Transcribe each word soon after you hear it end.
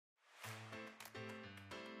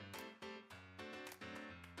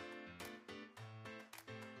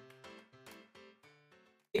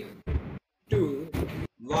2,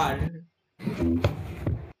 1.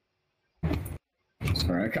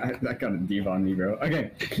 Sorry, that got a diva on me, bro.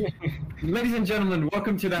 Okay. Ladies and gentlemen,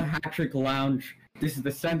 welcome to the Hat Trick Lounge. This is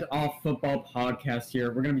the Send Off Football podcast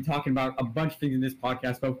here. We're going to be talking about a bunch of things in this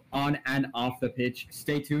podcast, both on and off the pitch.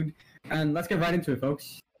 Stay tuned, and let's get right into it,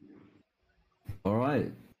 folks. All right.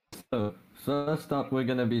 So, first up, we're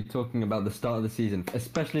going to be talking about the start of the season,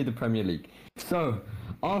 especially the Premier League. So,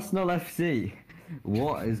 Arsenal FC,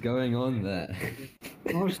 what is going on there?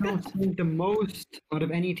 Arsenal seemed the most out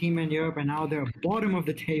of any team in Europe, and now they're bottom of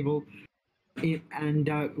the table. And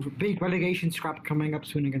big relegation scrap coming up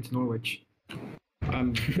soon against Norwich.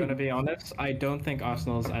 I'm gonna be honest. I don't think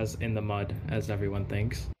Arsenal's as in the mud as everyone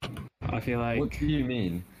thinks. I feel like. What do you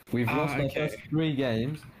mean? We've lost our first 3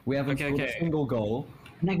 games. We haven't scored a single goal.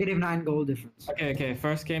 -9 goal difference. Okay.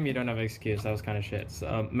 First game, you don't have an excuse. That was kind of shit.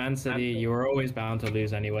 So, Man City, you were always bound to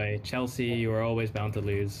lose anyway. Chelsea, you were always bound to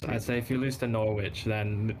lose. I'd say if you lose to Norwich,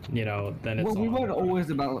 then then it's. Well, we weren't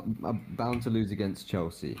always bound to lose against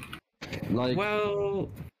Chelsea. Like.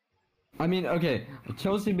 Well. I mean, okay,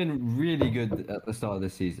 Chelsea have been really good at the start of the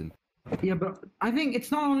season. Yeah, but I think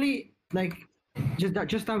it's not only like just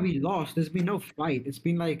that we lost. There's been no fight. It's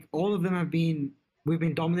been like all of them have been. We've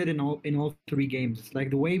been dominated in all 3 games. It's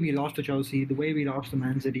like the way we lost to Chelsea, the way we lost to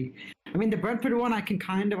Man City. I mean, the Brentford one I can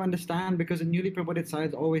kind of understand because the newly promoted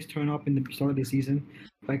sides always turn up in the start of the season.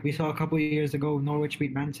 Like we saw a couple of years ago, Norwich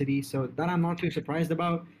beat Man City, so that I'm not too surprised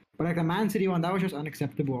about. But like the Man City one, that was just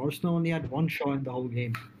unacceptable. Arsenal only had 1 shot in the whole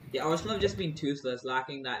game. Yeah, Arsenal have just been toothless,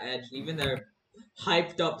 lacking that edge. Even their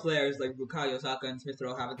hyped-up players like Bukayo Saka and Smith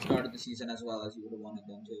Rowe haven't started the season as well as you would have wanted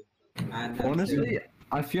them to. And honestly,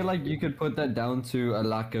 I feel like you could put that down to a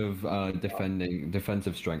lack of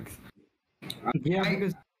defensive strength. Yeah,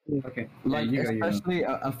 because okay, like especially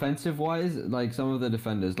offensive-wise, like some of the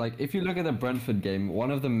defenders. Like if you look at the Brentford game,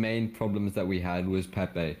 one of the main problems that we had was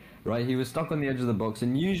Pepe. Right, he was stuck on the edge of the box,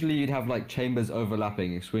 and usually you'd have like Chambers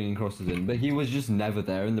overlapping and swinging crosses in, but he was just never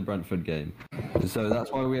there in the Brentford game. So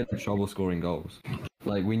that's why we had trouble scoring goals.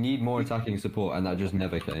 Like we need more attacking support, and that just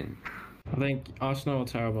never came. I think Arsenal were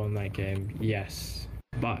terrible in that game. Yes.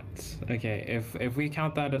 But okay, if we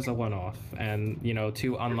count that as a one-off, and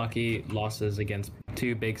 2 unlucky losses against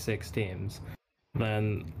 2 Big 6 teams,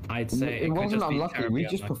 then I'd say it wasn't unlucky. We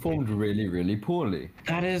just performed really, really poorly.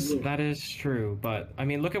 That is true. But I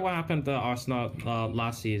mean, look at what happened to Arsenal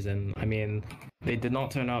last season. I mean, they did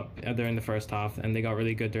not turn up during the first half, and they got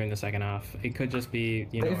really good during the second half. It could just be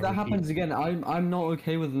If that happens again, I'm not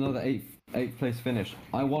okay with another eighth place finish.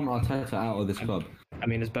 I want Arteta out of this club. I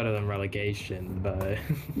mean, it's better than relegation, but...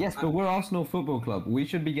 Yes, but we're Arsenal Football Club. We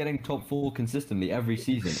should be getting top 4 consistently every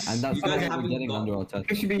season, and that's what we're getting under Arteta.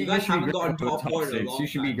 You should be grateful with top 6. You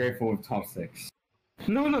should be grateful with top 6.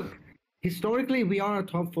 No, look. Historically, we are a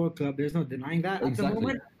top 4 club. There's no denying that.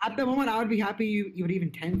 Exactly. At the moment, I would be happy you would even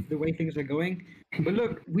 10th the way things are going. But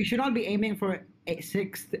look, we should not be aiming for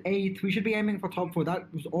 6th, 8th. We should be aiming for top 4.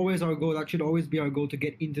 That was always our goal. That should always be our goal to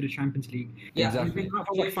get into the Champions League. Yeah, exactly. We've been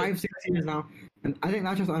for like 5-6 years now, and I think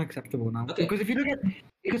that's just unacceptable now. Okay. Because if you look at,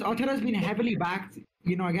 because Arteta's been heavily backed.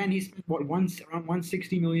 Again, he's spent around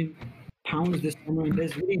 160 million pounds this summer, and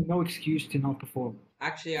there's really no excuse to not perform.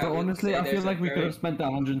 Actually, but honestly, I feel like we could have spent that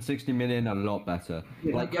 160 million a lot better.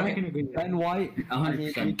 Yeah, like I can agree. Ben White,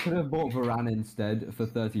 we could have bought Varane instead for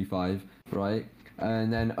 35, right?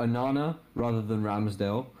 And then Onana rather than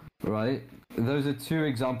Ramsdale, right? Those are 2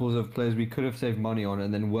 examples of players we could have saved money on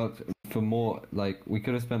and then worked for more. Like we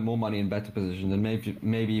could have spent more money in better positions and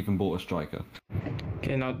maybe even bought a striker.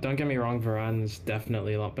 Okay, now don't get me wrong, Varane's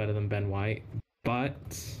definitely a lot better than Ben White,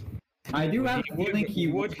 but I do have a feeling he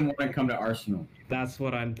would want to come to Arsenal. That's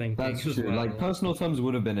what I'm thinking. That's true. Well. Like personal terms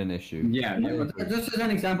would have been an issue. Yeah, but just as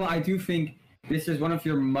an example, I do think this is one of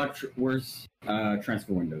your much worse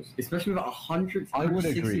transfer windows, especially with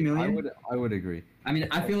 160 million. I would agree. I mean,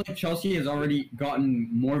 I feel like Chelsea has already gotten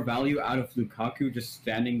more value out of Lukaku just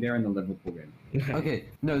standing there in the Liverpool game. Okay,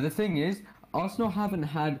 no, the thing is, Arsenal haven't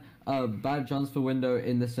had a bad transfer window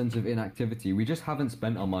in the sense of inactivity. We just haven't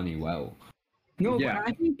spent our money well. No, Yeah. but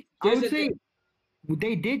I think I would say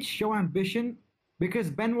they did show ambition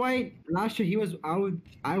because Ben White last year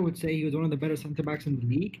I would say he was one of the better centre backs in the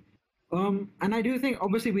league. And I do think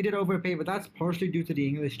obviously we did overpay, but that's partially due to the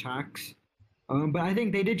English tax. But I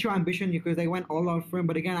think they did show ambition because they went all out for him.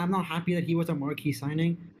 But again, I'm not happy that he was a marquee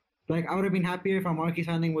signing. Like I would have been happier if our marquee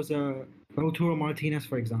signing was a Lautaro Martinez,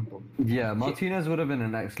 for example. Yeah, Martinez would have been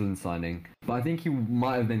an excellent signing, but I think he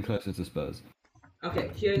might have been closer to Spurs.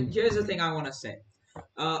 Okay, here's the thing I want to say.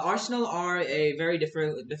 Arsenal are a very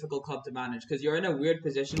difficult club to manage because you're in a weird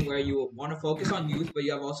position where you want to focus on youth, but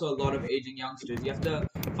you have also a lot of aging youngsters. You have to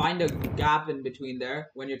find a gap in between there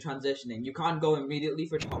when you're transitioning. You can't go immediately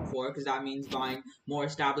for top four because that means buying more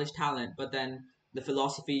established talent, but then the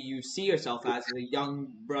philosophy you see yourself as is a young,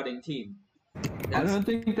 budding team. I don't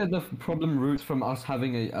think that the problem roots from us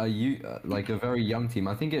having like a very young team.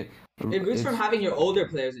 I think It roots from it's- having your older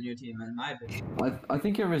players in your team, in my opinion. I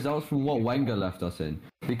think it results from what Wenger left us in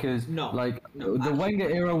because No, the Wenger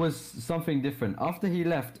era was something different. After he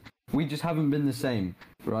left, we just haven't been the same,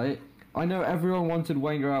 right? I know everyone wanted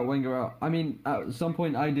Wenger out. I mean, at some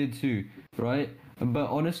point I did too, right? But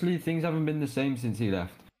honestly, things haven't been the same since he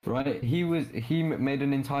left. Right, he made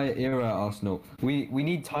an entire era at Arsenal. We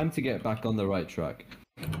need time to get back on the right track.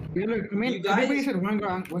 Yeah, look, I mean, You guys- everybody said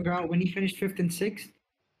Wenger out when he finished 5th and 6th,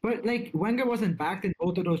 but like Wenger wasn't backed in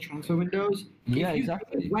both of those transfer windows. Yeah, If you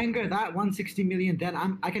exactly. give Wenger that 160 million, then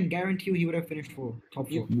I can guarantee you he would have finished top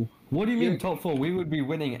 4. What do you mean Yeah. top four? We would be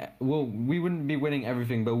winning. Well, we wouldn't be winning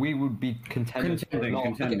everything, but we would be contending.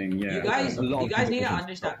 Contending, yeah. You guys A lot need of to competition.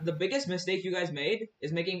 understand the biggest mistake you guys made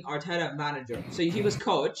is making Arteta manager. So he was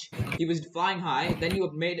coach, he was flying high, then you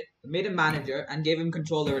made him manager and gave him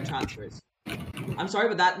control over transfers. I'm sorry,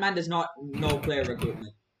 but that man does not know player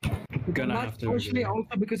recruitment. Gonna have That's to partially agree.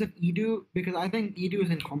 also because of Edu, because I think Edu is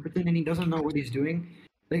incompetent and he doesn't know what he's doing.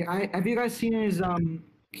 Like, have you guys seen his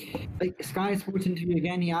like Sky Sports interview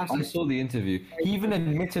again? He asked. I saw the interview. He even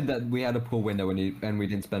admitted that we had a poor window and we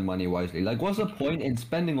didn't spend money wisely. Like, what's the point in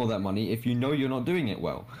spending all that money if you know you're not doing it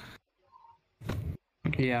well?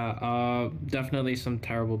 Yeah, definitely some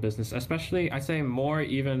terrible business. Especially, I say more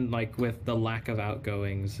even like with the lack of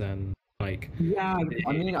outgoings and like. Yeah,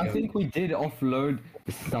 I mean, I think we did offload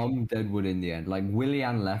some deadwood in the end. Like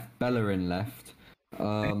Willian left, Bellerin left.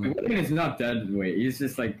 Willian is not dead weight. He's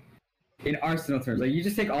just like, in Arsenal terms, like you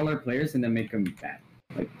just take all our players and then make them bad.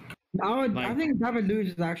 Like, I think David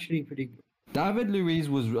Luiz is actually pretty good. David Luiz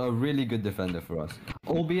was a really good defender for us,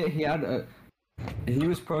 albeit he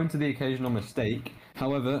was prone to the occasional mistake.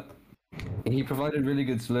 However, he provided really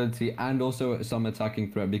good solidity and also some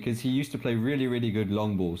attacking threat because he used to play really, really good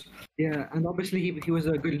long balls. Yeah, and obviously he was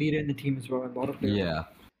a good leader in the team as well. A lot of players. Yeah.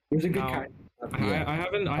 He was a good Now, character. Yeah. I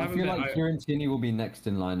haven't I feel been, like Kieran Tierney will be next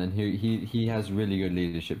in line, and he has really good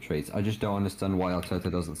leadership traits. I just don't understand why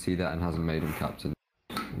Arteta doesn't see that and hasn't made him captain.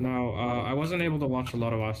 No, I wasn't able to watch a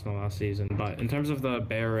lot of Arsenal last season, but in terms of the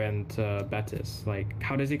Bear and Betis, like,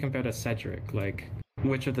 how does he compare to Cedric? Like,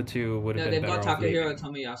 which of the two would have Yeah, been they've better got off leaving? Takahiro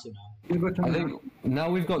Tomiyasu now. I think now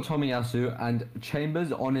we've got Tomiyasu, and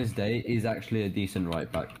Chambers on his day is actually a decent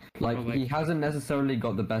right back. Like, Oh, like- he hasn't necessarily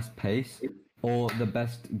got the best pace or the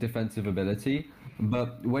best defensive ability,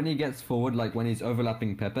 but when he gets forward, like when he's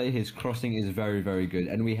overlapping Pepe, his crossing is very, very good,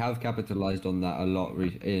 and we have capitalized on that a lot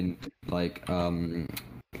in like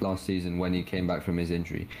last season when he came back from his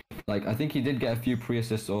injury. Like, I think he did get a few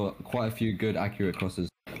pre-assists or quite a few good accurate crosses.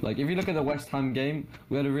 Like, if you look at the West Ham game,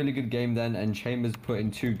 we had a really good game then, and Chambers put in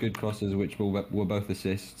 2 good crosses, which were both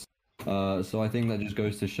assists. So I think that just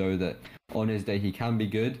goes to show that on his day he can be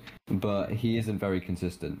good, but he isn't very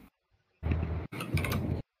consistent.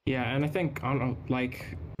 Yeah, and I think, I don't know,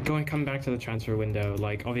 like, coming back to the transfer window,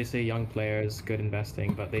 like, obviously young players, good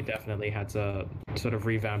investing, but they definitely had to sort of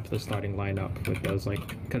revamp the starting lineup with those,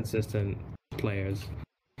 like, consistent players.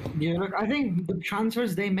 Yeah, look, I think the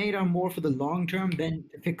transfers they made are more for the long term than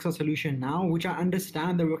to fix a solution now, which I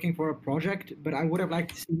understand they're looking for a project, but I would have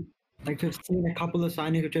liked to have seen a couple of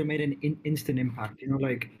signings which have made an instant impact. You know,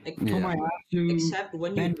 like Like, Yeah. Tomayasu, Except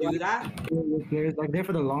when you Ben do that, players like they're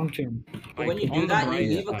for the long term. but when you on do the that, you bright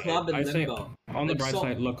leave a side, club in I'd say limbo. on the Like, bright so-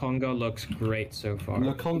 side, Lokonga looks great so far.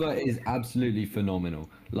 Lokonga is absolutely phenomenal.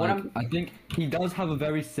 What Like, I'm- I think he does have a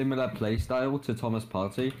very similar play style to Thomas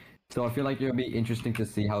Partey. So I feel like it'll be interesting to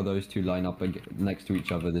see how those two line up next to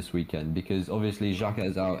each other this weekend, because obviously Xhaka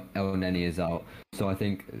is out, El Neni is out. So I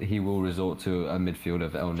think he will resort to a midfield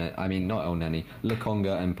of not El Neni,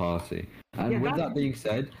 Lokonga and Partey. And Yeah, with that- that being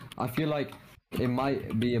said, I feel like it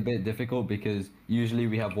might be a bit difficult because usually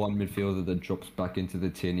we have one midfielder that drops back into the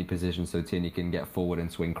Tierney position so Tierney can get forward and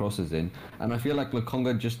swing crosses in. And I feel like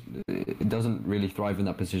Lokonga just doesn't really thrive in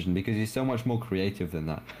that position because he's so much more creative than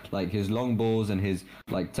that. Like, his long balls and his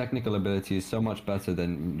like technical ability is so much better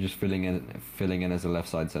than just filling in as a left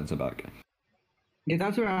side centre back. Yeah,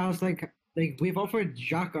 that's where I was like we've offered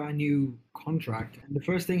Xhaka a new contract, and the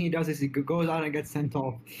first thing he does is he goes out and gets sent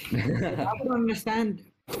off. I don't understand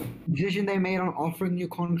the decision they made on offering new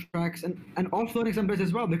contracts and offloading some players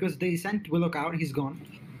as well, because they sent Willock out, he's gone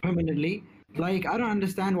permanently. Like, I don't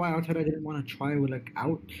understand why Arteta didn't want to try Willock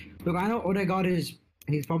out. Look, I know Odegaard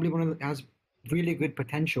he's probably has really good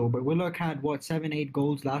potential. But Willock had what 7, 8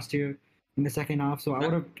 goals last year in the second half. So I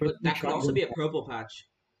would have. But that could also be a purple patch.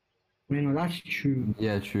 That's true.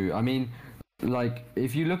 Yeah, true. I mean, like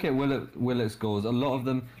if you look at Willock's goals, a lot of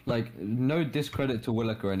them, like no discredit to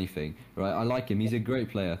Willock or anything, right? I like him; he's a great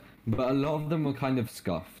player, but a lot of them were kind of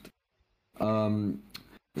scuffed.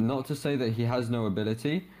 Not to say that he has no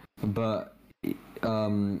ability, but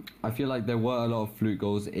I feel like there were a lot of fluke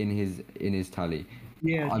goals in his tally.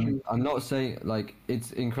 Yeah, true. I'm not saying like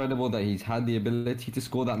it's incredible that he's had the ability to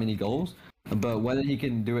score that many goals, but whether he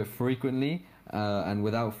can do it frequently and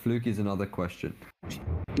without fluke is another question.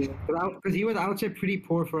 Because he was, I would say, pretty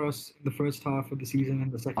poor for us in the first half of the season and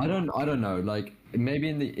the second. I don't know. Like maybe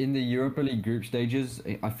in the Europa League group stages,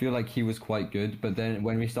 I feel like he was quite good. But then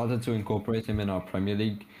when we started to incorporate him in our Premier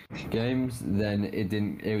League games, then it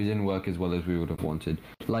didn't work as well as we would have wanted.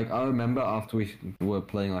 Like I remember after we were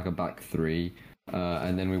playing like a back three,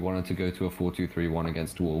 and then we wanted to go to a 4-2-3-1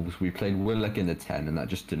 against Wolves. We played Willock in the 10, and that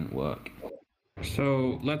just didn't work.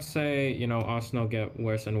 So let's say, Arsenal get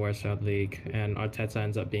worse and worse at league and Arteta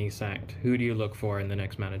ends up being sacked. Who do you look for in the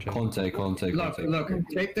next manager? Conte. Look,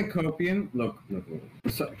 take the copium. Look.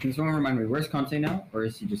 So, can someone remind me, where's Conte now? Or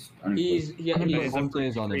is he just unemployed? He's Conte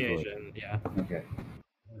is free unemployed. agent, yeah. Okay.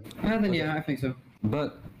 Then yeah, I think so.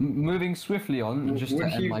 But moving swiftly on, just to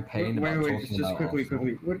end my pain about talking just about quickly.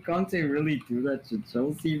 Arsenal. Would Conte really do that to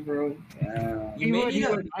Chelsea, bro? He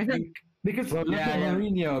would. I think because Bro, look at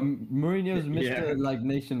Mourinho. Mourinho's Mr. like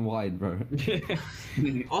nationwide, bro.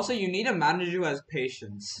 Also, you need a manager who has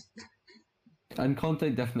patience. And Conte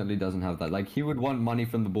definitely doesn't have that. Like he would want money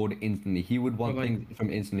from the board instantly. He would want things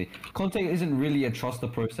from instantly. Conte isn't really a trust the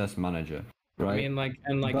process manager, right? I mean,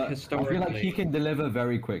 But historically, I feel like he can deliver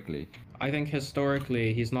very quickly. I think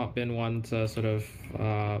historically he's not been one to sort of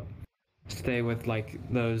stay with like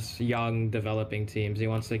those young developing teams. He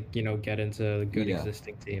wants to, get into good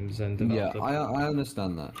existing teams and develop. Yeah, I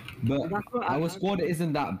understand that, but our squad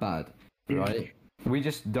isn't that bad, right? We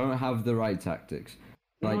just don't have the right tactics.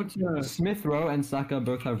 Like Smith Rowe and Saka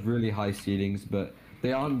both have really high ceilings, but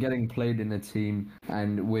they aren't getting played in a team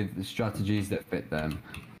and with strategies that fit them.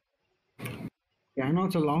 Yeah, I know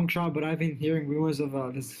it's a long shot, but I've been hearing rumors of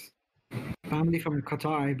this family from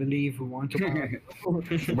Qatar, I believe, who want to.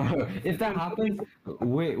 Bro, if that happens,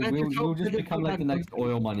 we'll just become like the next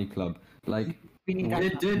oil money club. Like, did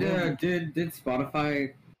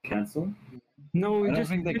Spotify cancel? No, I don't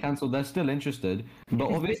think they cancelled. They're still interested, but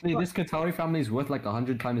obviously this Qatari family is worth like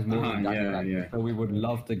 100 times more than that. So we would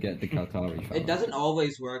love to get the Qatari family. It doesn't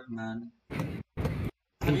always work, man.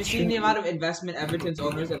 Have you seen the amount of investment Everton's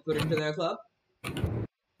owners have put into their club?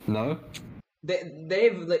 No.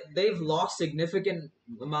 They've lost significant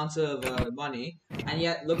amounts of money, and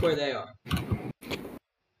yet look where they are.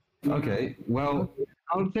 Okay, well,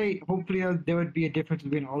 I would say hopefully there would be a difference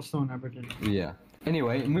between Arsenal and Everton. Yeah.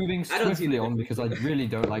 Anyway, moving swiftly on because I really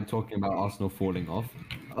don't like talking about Arsenal falling off.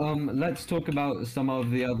 Let's talk about some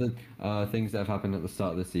of the other things that have happened at the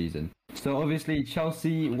start of the season. So obviously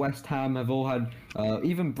Chelsea, West Ham have all had,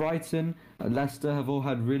 even Brighton, Leicester have all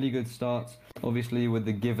had really good starts. Obviously with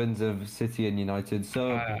the givens of City and United.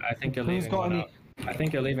 So I think you're leaving one out. I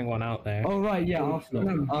think you're leaving one out there. Oh right, yeah, Arsenal.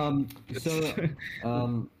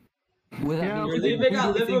 You're leaving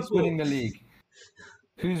out Liverpool. Who's winning the league?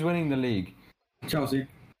 Who's winning the league? Chelsea.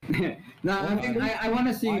 No, I want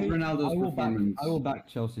to see Ronaldo's performance. I will back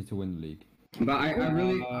Chelsea to win the league. But I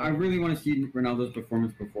really want to see Ronaldo's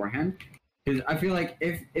performance beforehand, because I feel like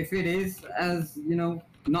if it is as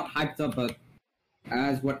not hyped up, but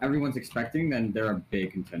as what everyone's expecting, then they're a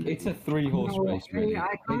big contender. It's a 3-horse race, really.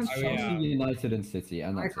 It's see Chelsea, United, and City,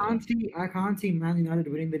 and that's I can't see Man United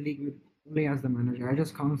winning the league with only as the manager. I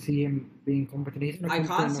just can't see him being competent. I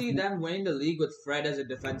can't see them winning the league with Fred as a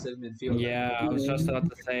defensive midfielder. Yeah, I was just about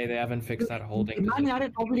to say they haven't fixed that holding. Man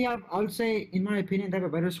United probably have, I would say, in my opinion, they have a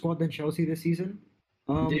better squad than Chelsea this season.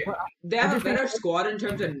 They have a better squad in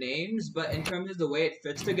terms of names, but in terms of the way it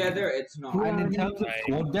fits together, it's not. And in terms of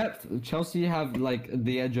squad depth, Chelsea have like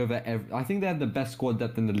the edge over I think they have the best squad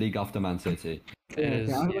depth in the league after Man City.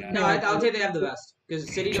 No, I'll say they have the best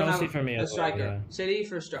because City don't Chelsea have for me a striker. well, yeah. City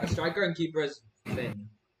for striker and keeper is thin.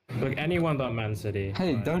 Look, anyone but Man City.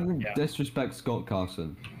 Hey, don't disrespect Scott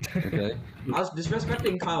Carson. Okay. I was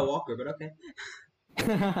disrespecting Kyle Walker, but okay.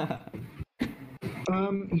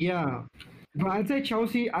 Yeah. But I'd say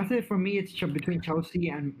Chelsea. I'd say for me, it's between Chelsea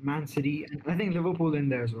and Man City, and I think Liverpool in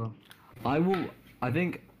there as well. I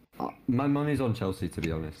think my money's on Chelsea, to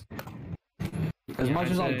be honest. As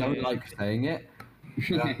much as I don't like saying it,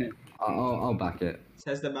 I'll back it.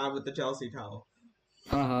 Says the man with the Chelsea towel.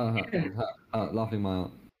 Laughing my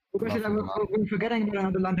aunt. Especially that we're forgetting about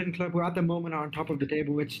another London club who at the moment are on top of the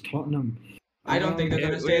table, which is Tottenham. I don't think they're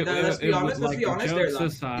gonna stay there. Let's be honest. Let's be honest. They're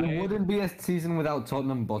Jokes like, It aside, wouldn't be a season without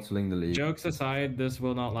Tottenham bottling the league. jokes aside, this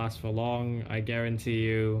will not last for long. I guarantee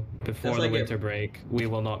you, before That's the like winter break, we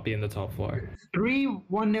will not be in the top 4. 3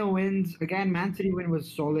 1-0 wins. Again, Man City win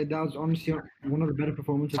was solid. That was honestly one of the better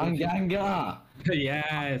performances. Tanganga!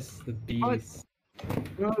 Yes, the beast.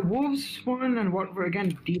 Wolves won and Watford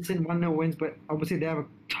again decent 1-0 wins, but obviously they have a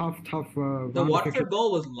tough. the round of Watford fixtures.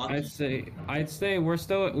 goal was lucky. I'd say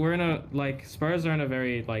we're in a like Spurs are in a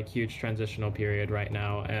very like huge transitional period right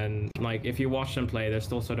now, and like if you watch them play, they're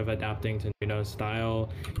still sort of adapting to Nuno's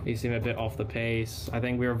style. They seem a bit off the pace. I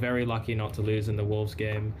think we were very lucky not to lose in the Wolves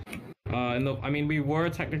game. I mean, we were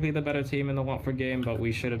technically the better team in the Watford game, but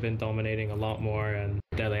we should have been dominating a lot more. And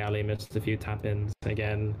Dele Alli missed a few tap-ins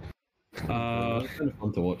again. It's kind of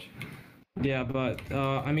fun to watch. Yeah, but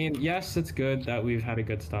I mean, yes, it's good that we've had a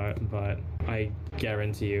good start, but I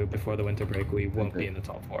guarantee you, before the winter break, we won't be in the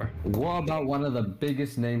top 4. What about one of the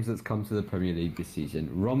biggest names that's come to the Premier League this season,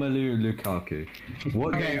 Romelu Lukaku?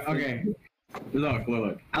 What Okay.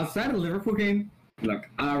 Look. Outside of the Liverpool game, look,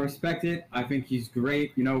 I respect it. I think he's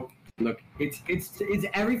great. You know, look, it's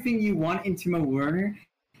everything you want in Timo Werner,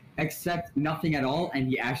 except nothing at all, and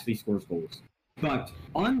he actually scores goals. But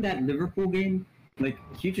on that Liverpool game, like,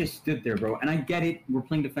 he just stood there, bro. And I get it, we're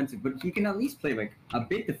playing defensive, but he can at least play, like, a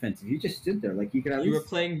bit defensive. He just stood there. Like, he could at You least... were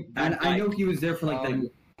playing. And I know like, he was there for, like, the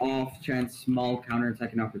off-chance small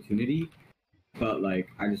counter-attacking opportunity. But, like,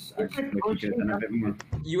 I just feel like he could have done a bit more.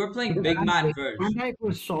 You were playing big man Verge. Van Dijk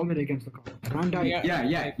was solid against the Colossal. Van Dijk.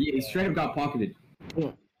 Yeah, he straight up got pocketed.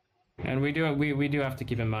 And we do have to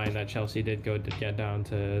keep in mind that Chelsea did go to get down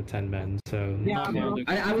to 10 men, so Yeah,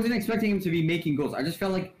 I wasn't expecting him to be making goals. I just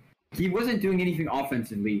felt like he wasn't doing anything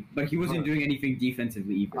offensively, but he wasn't doing anything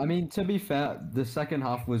defensively either. I mean, to be fair, the second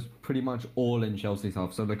half was pretty much all in Chelsea's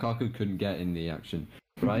half, so Lukaku couldn't get in the action,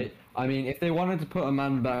 right? I mean, if they wanted to put a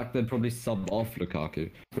man back, they'd probably sub off Lukaku,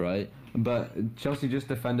 right? But Chelsea just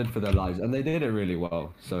defended for their lives, and they did it really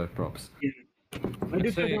well, so props. I do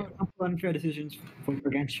feel there were a couple unfair decisions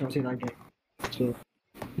against Chelsea that game. So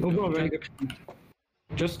overall, very good.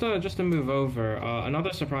 just to move over,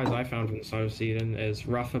 another surprise I found from the start of the season is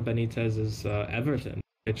Rafa Benitez's Everton,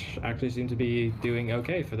 which actually seemed to be doing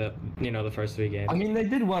okay for the first 3 games. I mean, they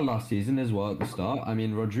did well last season as well at the start. I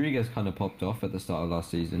mean, Rodriguez kind of popped off at the start of last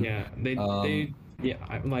season. Yeah,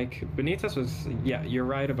 like Benitez was. Yeah, you're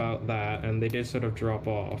right about that, and they did sort of drop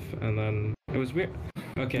off, and then it was weird.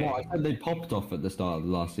 Okay. Well, I said they popped off at the start of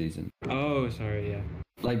last season. Oh, sorry. Yeah.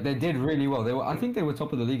 Like, they did really well. I think they were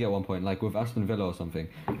top of the league at one point, like with Aston Villa or something.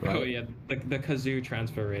 Right? Oh yeah, the Kazoo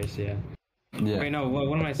transfer race. Yeah. Yeah. Wait, no.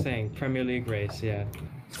 What am I saying? Premier League race. Yeah.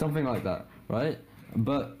 Something like that, right?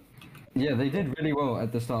 But yeah, they did really well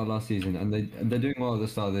at the start of last season, and they're doing well at the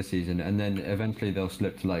start of this season, and then eventually they'll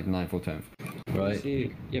slip to like 9th or 10th, right?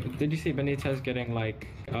 But did you see Benitez getting like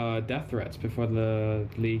death threats before the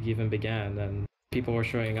league even began, and people were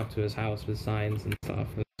showing up to his house with signs and stuff?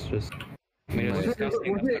 It's just. I mean, it's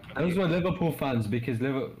disgusting. Those were Liverpool fans because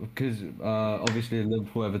obviously a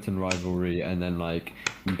Liverpool-Everton rivalry, and then like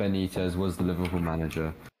Benitez was the Liverpool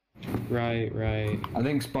manager. Right. I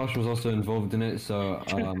think Sparsh was also involved in it, so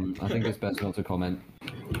I think it's best not to comment.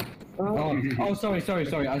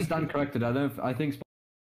 Sorry. I stand corrected. I think.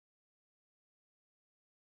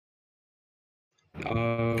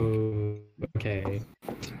 Oh, okay.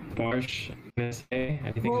 Sparsh,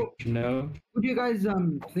 anything Well, you should know? Who do you guys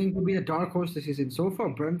think will be the dark horse this season? So far,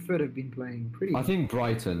 Brentford have been playing pretty. I think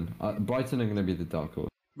Brighton. Brighton are going to be the dark horse.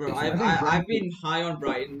 Bro, I think I've been high on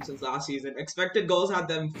Brighton since last season. Expected goals had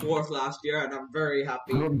them 4th last year, and I'm very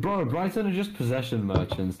happy. Bro, Brighton are just possession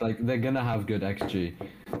merchants. Like, they're gonna have good XG.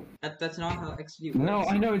 That's not how XG works. No,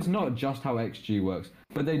 I know it's not just how XG works,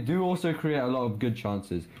 but they do also create a lot of good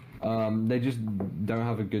chances. They just don't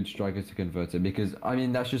have a good striker to convert it, because, I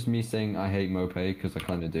mean, that's just me saying I hate Mopé, because I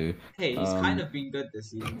kind of do. Hey, he's kind of been good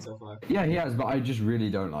this season so far. Yeah, he has, but I just really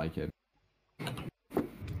don't like him.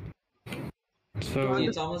 So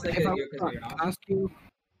It's almost like If I a year were because to you're not. ask you,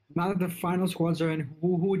 now that the final squads are in,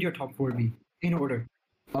 who would your top 4 be in order?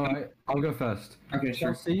 Alright, I'll go first. Okay, sure.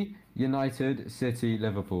 Chelsea, United, City,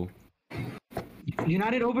 Liverpool.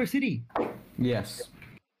 United over City. Yes.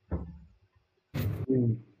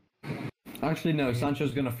 Actually, no,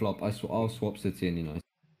 Sancho's gonna flop. I'll swap City and United.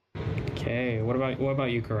 okay, what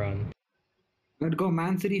about you, Karan? I'd go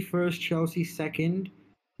Man City first, Chelsea second,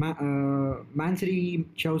 Man City,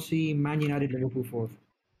 Chelsea, Man United, Liverpool 4th.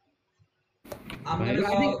 I'm gonna I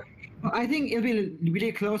go. think, I think it'll be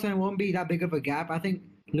really close and it won't be that big of a gap. I think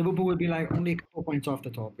Liverpool will be like only a couple points off the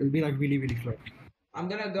top. It'll be like really, really close. I'm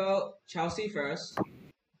gonna go Chelsea first.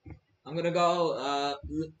 I'm gonna go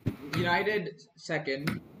United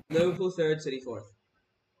second, Liverpool third, City fourth.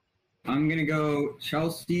 I'm gonna go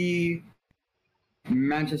Chelsea,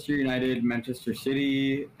 Manchester United, Manchester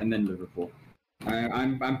City, and then Liverpool.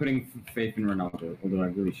 I'm putting faith in Ronaldo, although I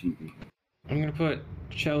really shouldn't be. I'm gonna put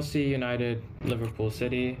Chelsea, United, Liverpool,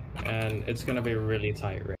 City, and it's gonna be a really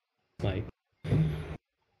tight race. Like,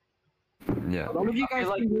 Yeah. A lot of you guys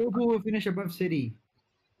think Liverpool will finish above City.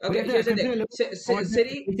 Okay, But here's the consider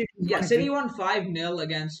thing. Liverpool- City won 5-0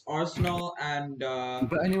 against Arsenal and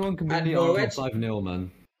But anyone can and beat Norwich. Arsenal 5-0,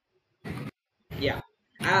 man. yeah.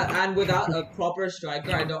 And without a proper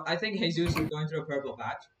striker, I think Jesus is going through a purple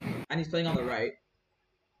patch, and he's playing on the right.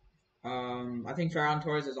 I think Ferran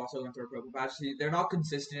Torres is also going through a purple patch. They're not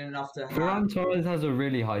consistent enough to have. Ferran Torres has a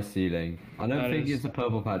really high ceiling. I don't That think is- it's a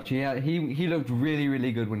purple patch. He looked really,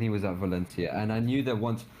 really good when he was at Valencia, and I knew that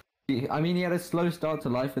once. He had a slow start to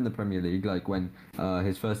life in the Premier League, like when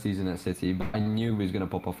his first season at City, but I knew he was going to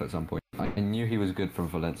pop off at some point. I knew he was good from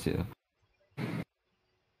Valencia.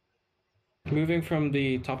 moving from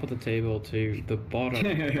the top of the table to the bottom.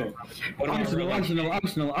 What am I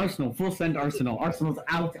Arsenal, full send Arsenal. Arsenal's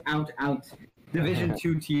out. Division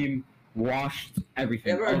 2 team, washed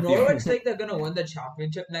everything. Yeah, bro, Norwich think they're gonna win the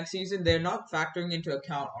championship next season. They're not factoring into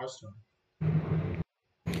account Arsenal.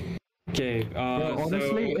 Okay,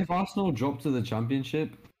 Honestly, so if Arsenal drop to the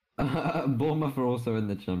Championship, Bournemouth are also in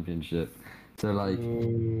the Championship. So, like,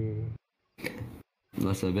 Ooh.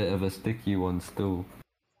 that's a bit of a sticky one still.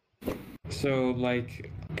 So,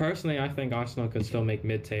 like, personally, I think Arsenal could still make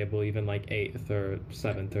mid-table, even like 8th or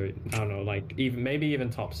 7th, or I don't know, like maybe even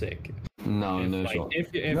top 6. No, If, no like, shot.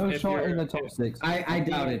 if No shot you're- in the top 6. I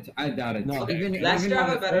doubt it. No. Okay, Even Leicester have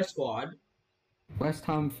a when- better squad. West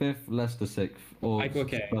Ham 5th, Leicester 6th, or Like,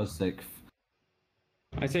 okay. Spurs 6th.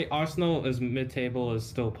 I say Arsenal is mid-table is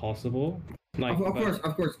still possible. Like, Of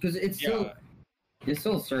but- course, because it's still the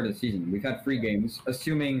start of the season. We've had 3 games,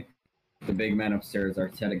 assuming the big man upstairs,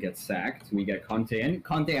 Arteta, gets sacked. We get Conte, and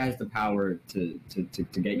Conte has the power to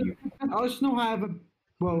get you. Arsenal have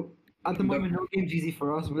at the moment no game's easy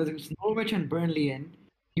for us because it's Norwich and Burnley in.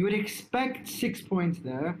 You would expect 6 points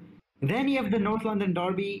there. Then you have the North London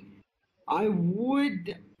derby. I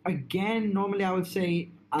would normally I would say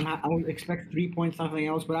I would expect 3 points, nothing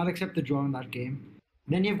else, but I'll accept the draw in that game.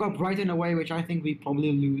 Then you've got Brighton away, which I think we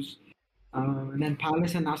probably lose. And then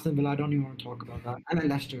Palace and Aston Villa, I don't even want to talk about that. And then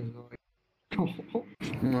Leicester as well.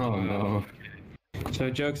 No. So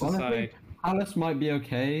jokes Honestly, aside, Palace might be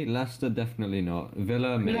okay. Leicester definitely not.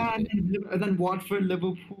 Villa maybe. Yeah, and then Watford,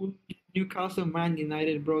 Liverpool, Newcastle, Man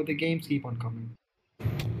United, bro. The games keep on coming.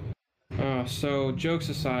 so jokes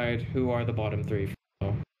aside, who are the bottom 3?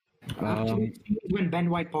 When Ben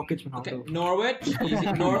White pockets Ronaldo. Okay, Norwich,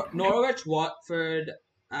 easy. Norwich, Watford,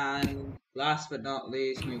 and last but not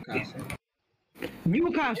least, Newcastle.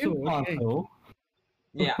 Newcastle. Okay. Newcastle.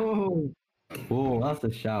 Yeah. Oh, Oh, that's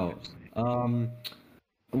a shout.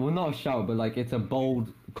 Well, not a shout, but like it's a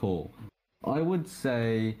bold call. I would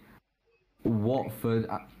say Watford.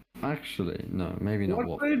 Actually, no, maybe not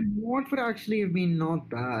Watford. Watford actually have been not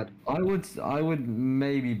bad. I would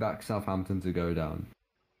maybe back Southampton to go down.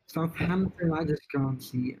 Southampton, I just can't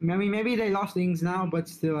see. I mean, maybe they lost things now, but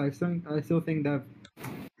still, I still think that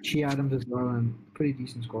She Adams as well and pretty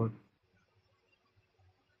decent squad.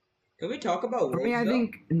 Can we talk about For me, I Wolves, though?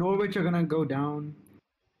 think Norwich are gonna go down.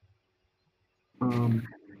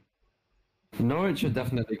 Norwich are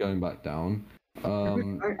definitely going back down.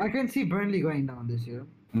 I can see Burnley going down this year.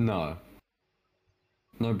 No,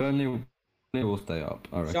 Burnley will stay up.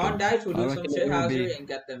 I reckon. Sean Dyche will I do some reckon shit it will be- housery and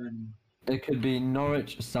get them in. It could be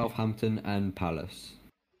Norwich, Southampton, and Palace.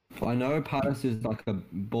 I know Palace is like a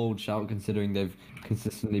bold shout considering they've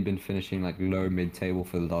consistently been finishing like low mid-table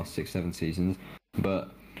for the last 6-7 seasons,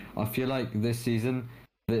 but I feel like this season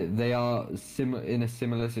they are in a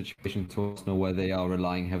similar situation to Arsenal where they are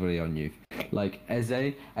relying heavily on youth. Like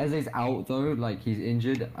Eze's out though, like he's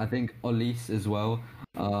injured. I think Olise as well.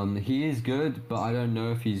 He is good, but I don't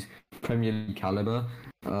know if he's Premier League caliber.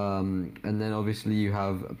 And then obviously you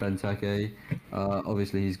have Benteke.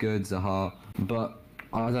 Obviously he's good, Zaha, but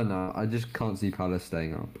I don't know. I just can't see Palace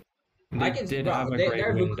staying up. they did have a great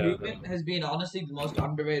their window. recruitment has been honestly the most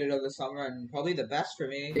underrated of the summer and probably the best for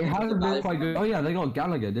me. It hasn't been Value quite for good. Oh yeah, they got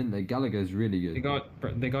Gallagher, didn't they? Gallagher's really good.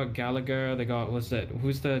 They got Gallagher. They got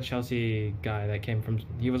who's the Chelsea guy that came from?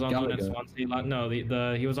 He was on loan at Gallagher.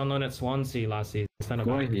 Swansea. He was on loan at Swansea last season.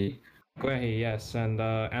 Guehi, yes, and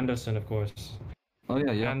Anderson of course. Oh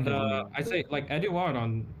yeah. And I'd say like Eduard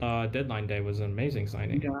on deadline day was an amazing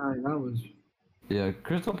signing. Yeah, that was. Yeah,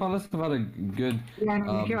 Crystal Palace have had a good. Yeah,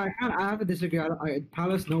 no, Nikhail, I have to disagree.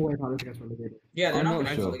 Palace, no way Palace gets relegated. Yeah, they're I'm not not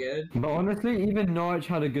gonna sure. relegated. But honestly, even Norwich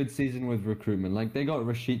had a good season with recruitment. Like they got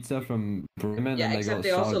Rashica from Bremen, Yeah, and they except got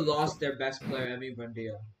they also Sarg- lost their best player, Emi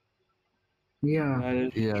Buendia. Yeah. That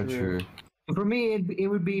is Yeah, true. For me, it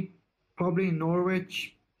would be probably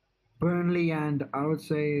Norwich, Burnley, and I would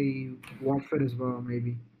say Watford as well,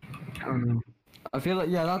 maybe. I don't know. I feel like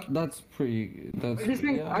that's pretty. That's. I just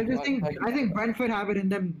think yeah, I think Brentford have it in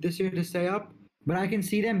them this year to stay up, but I can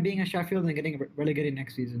see them being a Sheffield and getting relegated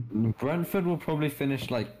next season. Brentford will probably finish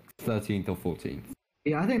like 13th or 14th.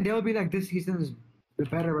 Yeah, I think they'll be like this season's the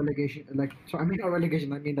better relegation. Like, so I mean not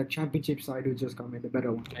relegation. I mean the championship side who just come in the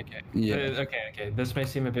better one. Okay. Yeah. Okay. This may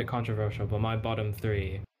seem a bit controversial, but my bottom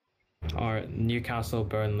three are Newcastle,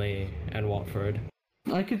 Burnley, and Watford.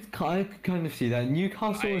 I could kind of see that.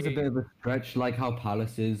 Newcastle is a bit of a stretch, like how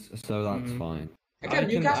Palace is, so that's fine. Okay,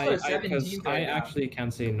 Newcastle is 17th Because right I now. actually can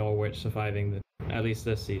see Norwich surviving at least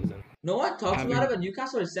this season. No one talks Having- about it, but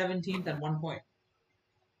Newcastle is 17th at 1 point.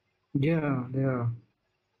 Yeah, yeah.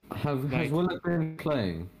 Has Willock been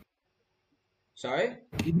playing? Sorry?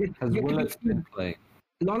 Has You can Willock see been playing?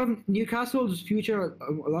 a lot of Newcastle's future.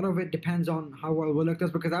 A lot of it depends on how well Willock does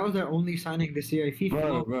because that was their only signing this year. If he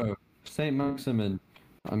Bro, Saint Maximin.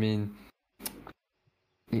 I mean,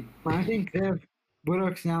 I think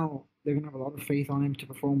Willock's now they're gonna have a lot of faith on him to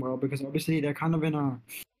perform well because obviously they're kind of in a.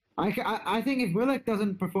 I think if Willock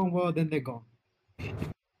doesn't perform well, then they're gone.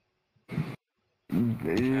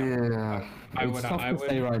 yeah, I it's would- tough I to would-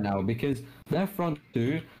 say right now because their front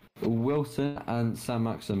two, Wilson and Saint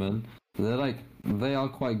Maximin, they are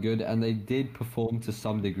quite good and they did perform to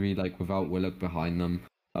some degree like without Willock behind them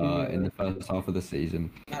in the first half of the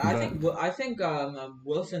season. And I think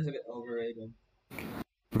Wilson's a bit overrated.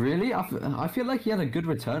 Really, I feel like he had a good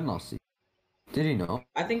return last season. Did he not?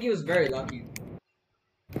 I think he was very lucky.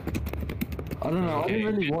 I don't know. I didn't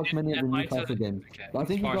really Okay, watch many of the enlighten- Newcastle games. okay, But I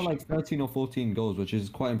think he got Sparsh. like 13 or 14 goals, which is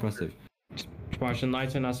quite impressive. Sparsh,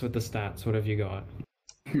 enlighten us with the stats. What have you got?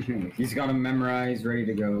 He's got them memorized, ready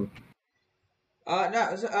to go.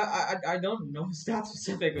 No, so, I don't know stats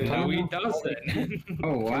specifically. No, he doesn't.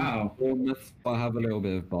 Oh wow. I have a little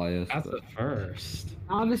bit of bias. That's but- the first.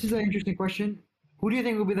 Now this is an interesting question. Who do you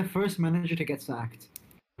think will be the first manager to get sacked?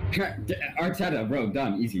 Arteta, bro,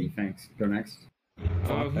 done. Easy, thanks. Go next.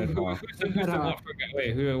 Who's the Watford guy?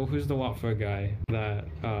 Wait, who's the Watford guy that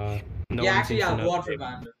no Yeah, one actually, seems to yeah, know? Watford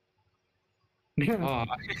manager. Oh,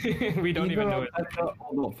 we don't even know it. Arteta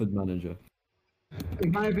or Watford manager.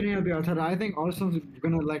 In my opinion, it'll be Arteta. I think Arsenal's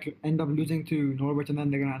gonna like end up losing to Norwich, and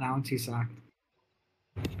then they're gonna announce he's sacked.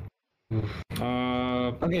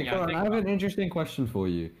 Okay, yeah, Karan, I have an interesting question for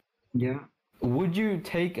you. Yeah. Would you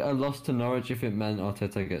take a loss to Norwich if it meant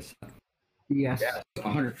Arteta gets sacked? Yes.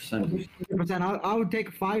 100%. 100%. I would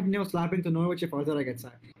take 5-0 slapping to Norwich if Arteta gets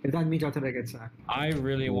sacked. If that means Arteta gets sacked. I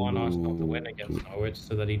really want Arsenal to win against Norwich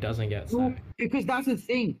so that he doesn't get No, sacked. because that's the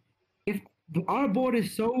thing. If our board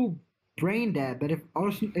is so brain dead that if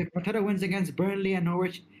Arteta wins against Burnley and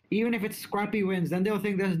Norwich, even if it's scrappy wins, then they'll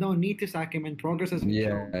think there's no need to sack him and progress is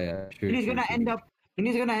Yeah, true. And he's true, gonna true.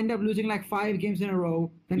 end up losing like 5 games in a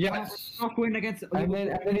row. Then Yes. tough win against. And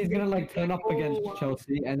then he's gonna like turn up against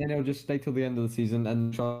Chelsea, and then he'll just stay till the end of the season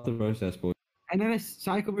and trust the process, boys. And then a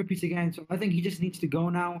cycle repeats again. So I think he just needs to go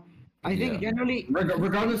now. I think Yeah. generally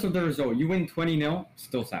Regardless of the result, you win 20-0,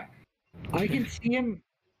 still sack. I can see him.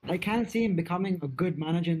 I can't see him becoming a good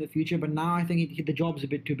manager in the future, but now I think the job's a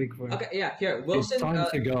bit too big for him. Okay, yeah, here, It's Wilson, time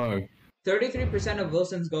to go. 33% of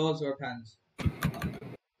Wilson's goals were pens.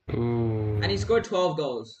 Ooh. And he scored 12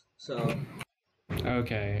 goals. So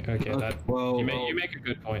Okay, that Well, you make a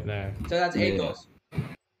good point there. that's 8 Yeah. goals.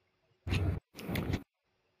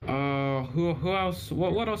 Who else?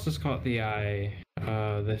 What else has caught the eye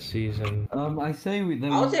this season? I say we.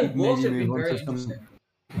 Then I would say maybe Wolves have move been on very to some- interesting.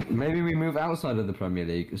 Maybe we move outside of the Premier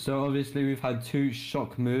League. So obviously we've had 2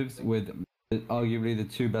 shock moves with arguably the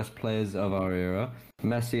 2 best players of our era,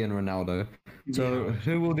 Messi and Ronaldo. So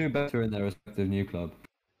who will do better in their respective new club?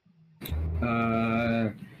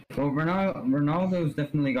 Well, Ronaldo's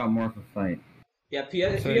definitely got more of a fight. Yeah,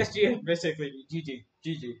 PSG basically GG.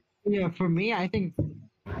 Yeah, for me, I think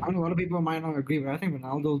a lot of people might not agree, but I think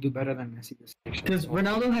Ronaldo will do better than Messi this year. Because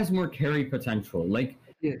Ronaldo has more carry potential. Like,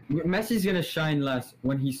 Yeah. Messi's gonna shine less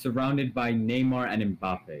when he's surrounded by Neymar and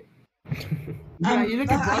Mbappe. Yeah, you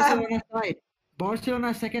look at Barcelona's side.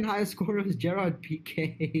 Barcelona's second highest scorer is Gerard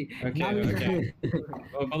Piqué. Okay.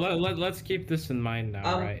 But let's keep this in mind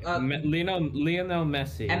now, right? Lionel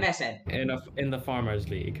Messi MSN. in the Farmers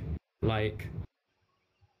League, like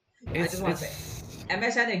I just want to say,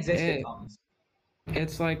 MSN existed, Yeah. Thomas.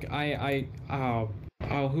 It's like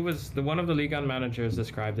who was the one of the Ligue 1 managers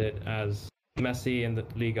described it as Messi in the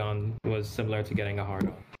Ligue 1 was similar to getting a hard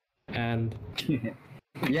on, and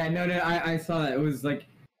Yeah, no, I saw that. It was like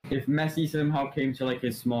if Messi somehow came to like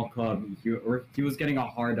his small club, he was getting a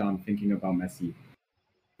hard on thinking about Messi.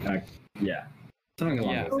 Yeah, something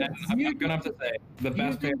along yeah, those and lines. I'm gonna have to say the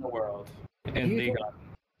best player in the world in Ligue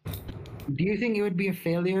 1. Do you think it would be a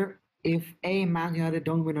failure if A, Man United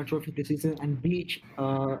don't win a trophy this season, and B,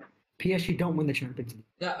 PSG don't win the Champions League?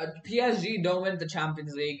 Yeah, PSG don't win the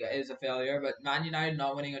Champions League is a failure, but Man United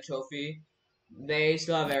not winning a trophy, they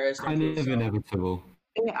still have areas to Kind improve. of So. inevitable.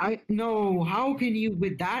 Yeah, I no. How can you,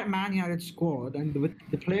 with that Man United squad and with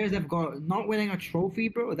the players they've got, not winning a trophy,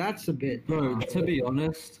 bro? That's a bit. Bro, to be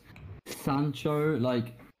honest, Sancho,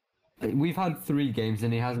 like, we've had 3 games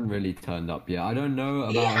and he hasn't really turned up yet. I don't know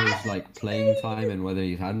about his like playing time and whether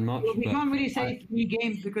he's had much. We but can't really say 3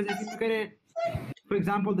 games because if you look at it, for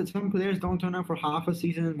example, that some players don't turn up for half a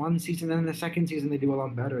season, 1 season, and in the second season they do a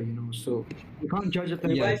lot better, you know. So you can't judge a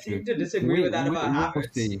player. You by guys seem to disagree with that about we'll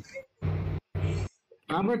Havertz. see.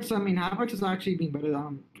 Havertz has actually been better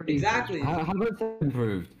than pretty. Exactly. Havertz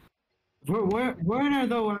improved. Werner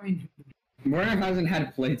though, I mean, Werner hasn't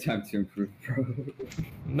had playtime to improve, bro.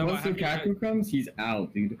 No, Once Lukaku comes, he's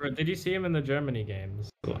out, dude. Bro, did you see him in the Germany games?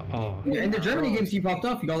 Oh. Yeah, in the Germany games, he popped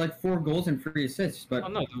off. He got like 4 goals and 3 assists. But Oh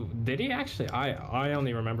no, did he actually? I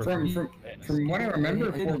only remember from what I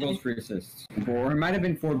remember, 4 goals, 3 assists, or it might have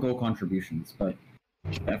been 4 goal contributions, but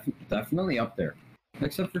definitely up there.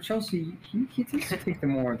 Except for Chelsea, he tends to take the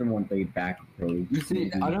more laid back approach. You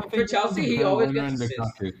see, I don't For think Chelsea, he you can compare always Werner gets and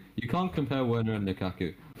assists. Lukaku. You can't compare Werner and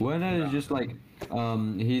Lukaku. Werner is just like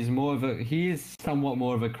he is somewhat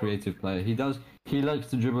more of a creative player. He likes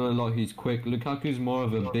to dribble a lot. He's quick. Lukaku's more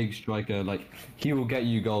of a big striker. Like he will get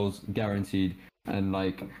you goals guaranteed. And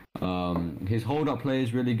like his hold up play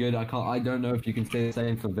is really good. I don't know if you can say the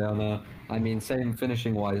same for Werner. I mean, same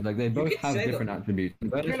finishing wise. Like they both can have say different attributes.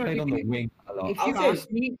 Werner's No, played if on the you- wing a lot.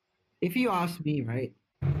 if you ask me, right,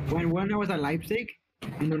 when Werner was at Leipzig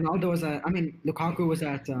and Ronaldo was at, I mean, Lukaku was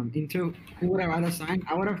at Inter, who would I rather sign?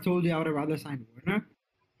 I would have told you I would have rather signed Werner.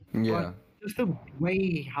 Yeah. Just the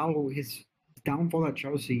way how his downfall at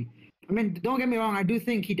Chelsea. I mean, don't get me wrong. I do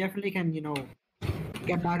think he definitely can, you know,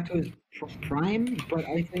 get back to his prime. But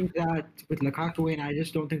I think that with Lukaku in, I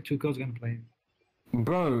just don't think Tuchel's gonna play him.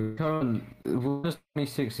 Bro, Karan, Werner's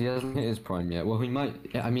 26. He hasn't hit his prime yet. Well, he might.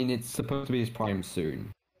 I mean, it's supposed to be his prime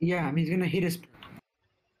soon. Yeah, I mean, he's gonna hit his prime.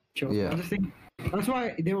 Chelsea. Yeah. I just think that's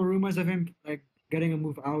why there were rumors of him like getting a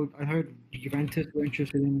move out. I heard Juventus were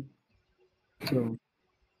interested in him. So,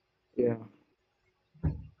 yeah.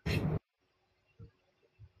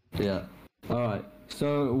 Yeah. All right.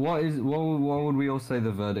 So, what would we all say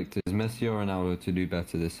the verdict is? Messi or Ronaldo to do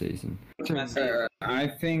better this season? Messi. I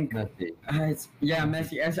think Messi.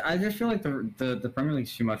 Messi. I just feel like the Premier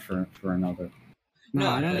League's too much for Ronaldo. No,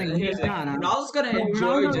 I don't think here's he's it. not. Ronaldo's gonna No,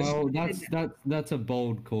 enjoy Ronaldo- just. Well, that's a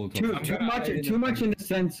bold call. Too much in the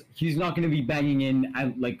sense he's not going to be banging in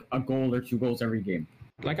at like a goal or 2 goals every game.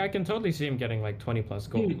 Like I can totally see him getting like 20 plus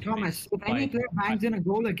goals. Dude, Thomas, if any Like, player bangs in a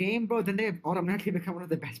goal a game, bro, then they automatically become one of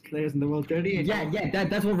the best players in the world. 38.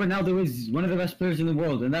 That's what Ronaldo is. One of the best players in the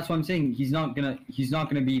world, and that's why I'm saying he's not gonna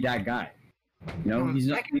be that guy. You know, he's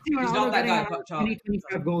not. I can see He's Ronaldo not that getting guy, around Charles. 20,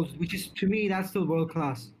 25 goals, which is, to me, that's still world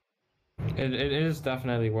class. It is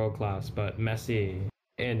definitely world class, but Messi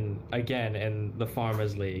in the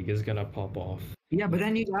Farmers League is gonna pop off. Yeah, but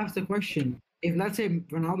then you ask the question, if let's say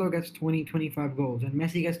Ronaldo gets 20, 25 goals and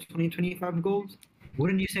Messi gets 20, 25 goals,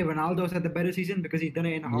 wouldn't you say Ronaldo's had the better season because he's done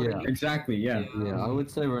it in a hard Yeah. league? Exactly. Yeah. Yeah, I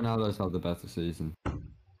would say Ronaldo's had the better season.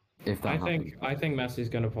 If that happens. I think Messi's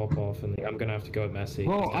gonna pop off, and I'm gonna have to go with Messi.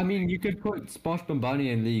 Well, I mean, you could put Sparsh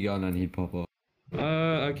Bombani in Ligue 1 and he'd pop off.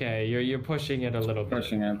 Okay, you're pushing it a little bit.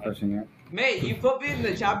 Pushing it. Mate, you put me in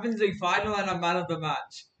the Champions League final and I'm man of the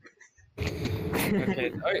match.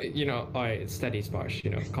 Okay, alright, steady,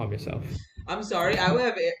 Sparsh. Calm yourself. I'm sorry, I would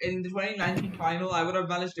have in the 2019 final. I would have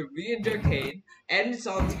managed to re-injure Kane, end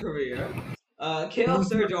Son's career, kill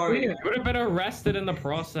Serge Aurier. You would have been arrested in the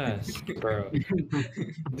process, bro.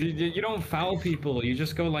 You don't foul people. You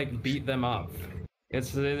just go like beat them up.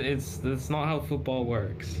 It's not how football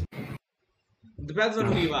works. Depends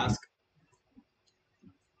on who you ask.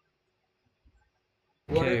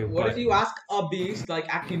 Okay, What but- if you ask a beast like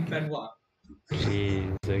Akim Benoit?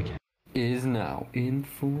 Jeez. Okay. Is now in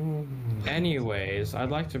form. Anyways, I'd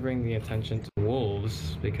like to bring the attention to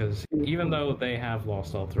Wolves because even though they have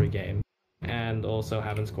lost all 3 games and also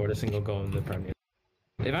haven't scored a single goal in the Premier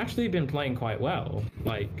League, they've actually been playing quite well.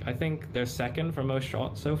 Like, I think they're second for most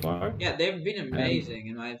shots so far. Yeah, they've been amazing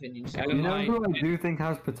in my opinion. So And You know like, who I do think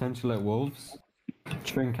has potential at Wolves?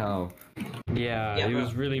 Trincao. yeah, Yeah, he bro.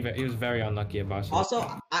 was he was very unlucky at Barcelona.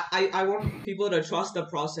 Also, I want people to trust the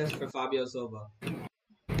process for Fabio Silva.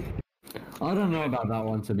 I don't know about that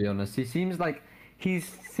one, to be honest. He seems like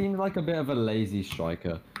a bit of a lazy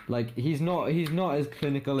striker. Like he's not as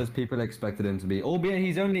clinical as people expected him to be. Albeit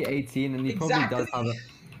he's only 18 and he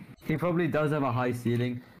probably does have a high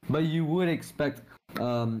ceiling. But you would expect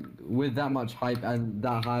with that much hype and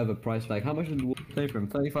that high of a price tag. How much did we pay for him?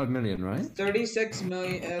 35 million, right? 36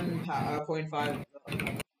 million, 0.5.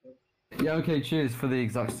 Yeah, okay, cheers for the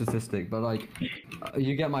exact statistic, but like,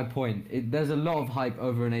 you get my point. There's a lot of hype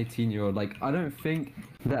over an 18-year-old. Like, I don't think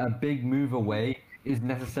that a big move away is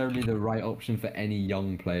necessarily the right option for any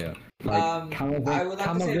young player. Like, I would like to say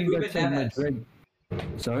Camavinga Ruben to Neves. Madrid.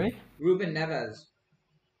 Sorry? Ruben Neves.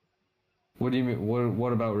 What do you mean?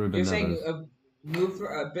 What about Ruben You're Neves? saying a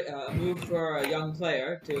move for a young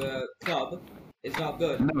player to a club is not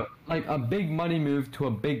good. No, like a big money move to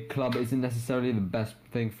a big club isn't necessarily the best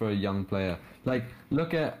thing for a young player. Like,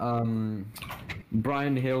 look at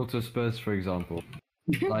Brian Hill to Spurs, for example.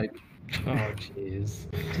 Like, Oh jeez.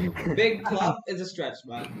 Big club is a stretch,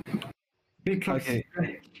 man. Big club. okay,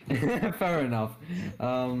 fair enough.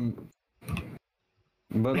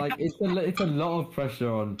 But like, it's a lot of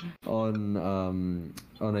pressure on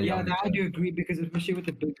a Yeah, young that I player. do agree because especially with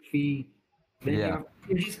the big fee, then Yeah.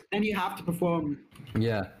 then you have to perform.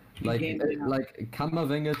 Yeah, like game, yeah. like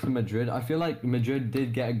Camavinga to Madrid. I feel like Madrid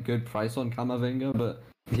did get a good price on Camavinga, but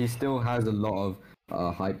he still has a lot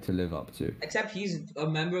of hype to live up to. Except he's a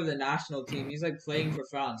member of the national team. He's like playing for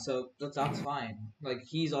France, so that's fine. Like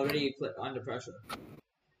he's already under pressure.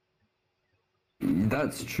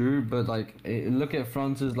 That's true, but like, look at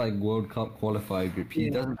France's like World Cup qualifier group. He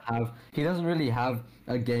doesn't really have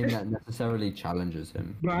a game that necessarily challenges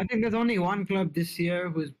him. But I think there's only one club this year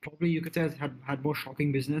who's probably you could say has had more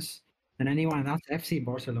shocking business than anyone, and that's FC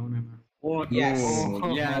Barcelona, man. What? Yes.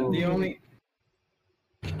 Yeah, the only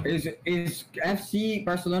is FC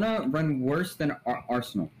Barcelona run worse than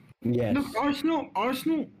Arsenal. Yes. Look,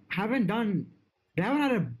 Arsenal haven't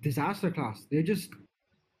had a disaster class. They just.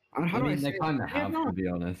 How I do I mean, say they it? kind of They've have, not- to be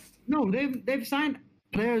honest. No, they've signed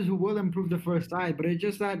players who will improve the first side, but it's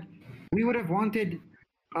just that we would have wanted,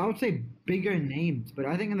 I would say, bigger names. But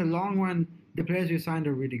I think in the long run, the players we signed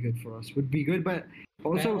are really good for us. Would be good, but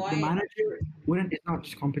also why- the manager is not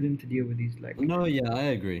just competent to deal with these like. No, yeah, I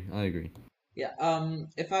agree. Yeah.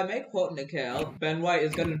 If I may quote Nikhail, Ben White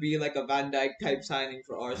is gonna be like a Van Dijk type signing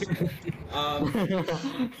for Arsenal.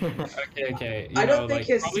 Okay. I don't think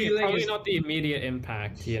his probably, ceiling probably is not the immediate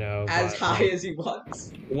impact, as but, high like, as he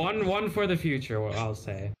wants. one for the future, I'll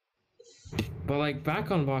say. But like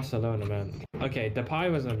back on Barcelona, man. Okay,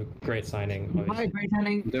 Depay was a great signing. Depay, Obviously. great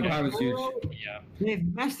signing. Depay was huge. Yeah.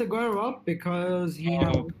 They've messed Aguero up because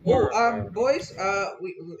Boys,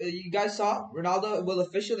 you guys saw Ronaldo will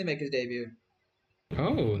officially make his debut.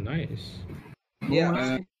 Oh, nice.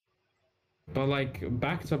 Yeah. But like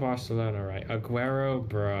back to Barcelona, right? Aguero,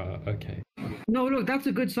 bruh. Okay. No, look, that's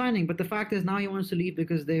a good signing, but the fact is now he wants to leave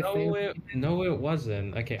because they failed. No, it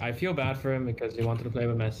wasn't. Okay, I feel bad for him because he wanted to play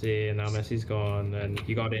with Messi, and now Messi's gone, and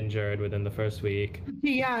he got injured within the first week.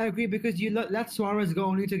 Yeah, I agree because you let Suarez go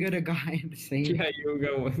only to get a guy in the same. Yeah, you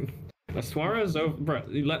go. Suarez, bro,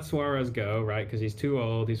 you let Suarez go, right? Because he's too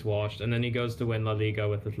old, he's washed, and then he goes to win La Liga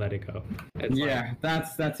with Atletico. It's Yeah,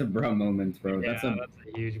 that's a bro moment, bro. like, That's yeah, a that's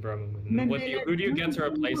a huge bro moment. Man, Who do you get to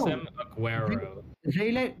replace him? Aguero.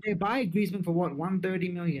 They buy Griezmann for what 130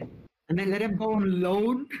 million, and they let him go on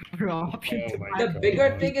loan for an option. Oh to my buy The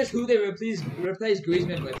bigger thing is who they replace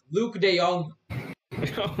Griezmann with. Luke De Jong.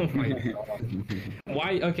 Oh my god.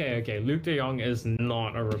 Why? Okay. Luke De Jong is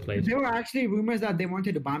not a replacement. There were actually rumors that they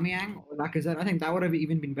wanted Aubameyang or Lacazette. I think that would have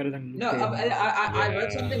even been better than Luke No, De Jong. I read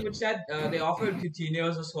Yeah. something which said they offered Coutinho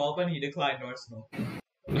as a swap and he declined Arsenal.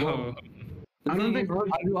 No. I don't think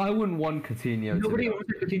I wouldn't want Coutinho. nobody to wanted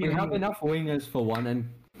We Coutinho. have enough wingers for one, and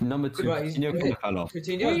number two, Bro, he's- Coutinho can fell off.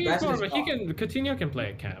 Coutinho's best is Coutinho can play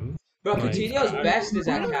at cam. Bro, Like, Coutinho's I- best is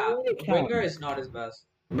at cap. Cam. Winger is not his best.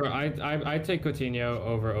 Bro, I take Coutinho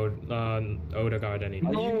over Odegaard any day.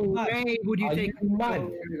 No way would you Are take you mad?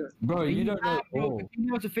 Bro, you don't know. Bro, Oh.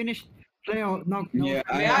 Coutinho to finish player. No. Yeah,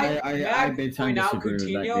 May I big time point out disagree with that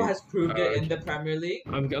Coutinho game. has proved it in Okay. the Premier League.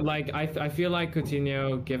 I feel like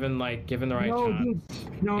Coutinho, given the right No, chance,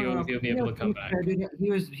 dude. No. he'll be able to come back.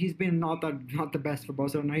 He's been not the best for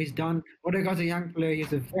Barcelona. He's done what I got as a young player. He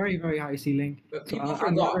has a very very high ceiling. But So, people I'd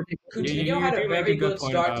forgot rather take- Coutinho You had do a make very a good good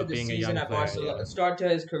point start to about the being a season young at player, Barcelona. yeah. Start to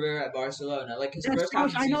his career at Barcelona. Like his Yes, first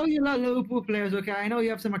half Josh, of the I know season. you love Liverpool players, okay? I know you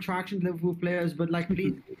have some attraction to Liverpool players, but like,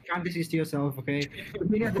 please, fantasies to yourself, okay?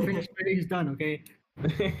 Coutinho has the finished player, he's done, okay?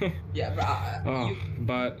 Yeah,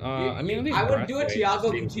 but I mean, at least I would do a Braithwaite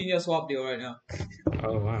Thiago seems- Coutinho swap deal right now.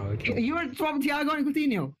 Oh wow. Okay. You were swapping Thiago and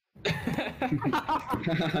Coutinho.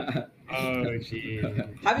 Oh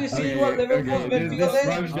jeez. Have you seen what Liverpool's midfield this is?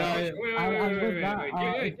 Sparsh guy- And with that,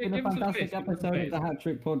 it's been a fantastic episode of the Hat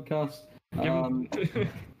Trick Podcast.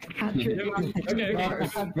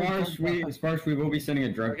 Sparsh, we will be sending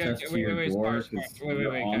a drug test to your door. Sparsh,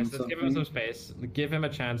 wait, guys, let's give him some space. Give him a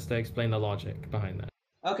chance to explain the logic behind that.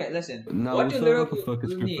 Okay, listen. No, what we'll do set up a Liverpool focus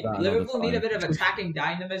group need? for that another Liverpool need a time. bit of attacking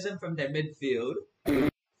dynamism from their midfield.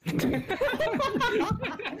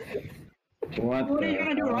 What are you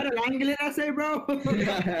gonna do? Write a Langley essay, bro?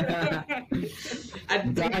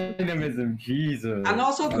 And, Dynamism, Jesus. and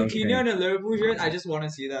also Coutinho Okay. in a Liverpool shirt. I just want to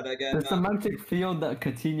see that again. The semantic field that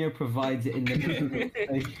Coutinho provides in the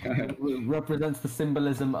represents the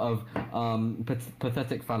symbolism of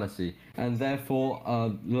pathetic fallacy, and therefore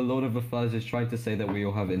the Lord of the Flies is trying to say that we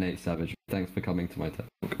all have innate savage. Thanks for coming to my TED.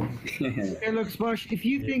 Hey, look, Sparsh, if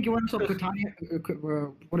you think you want to stop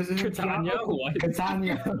Coutinho, what is it? Catania? What?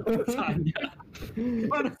 Coutinho. You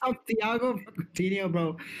want to stop Thiago for Coutinho,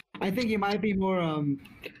 bro? I think you might be more,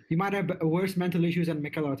 you might have worse mental issues than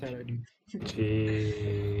Mikel Arteta, dude.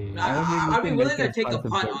 Jeez. I'd be willing to take a Spice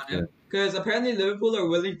punt of on jokes, him because apparently Liverpool are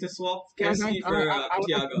willing to swap Kessie for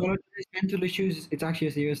Thiago. Mental issues, it's actually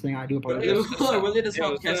a serious thing. I do apologize. Liverpool are willing to Yeah,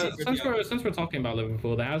 swap Kessie for Thiago. since we're talking about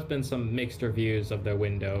Liverpool, there has been some mixed reviews of their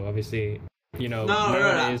window. Obviously, you know, No,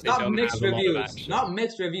 nowadays they not don't mixed have a lot of reviews. action. Not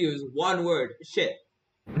mixed reviews. One word. Shit.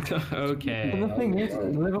 Okay. But the thing is,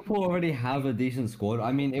 Liverpool already have a decent squad.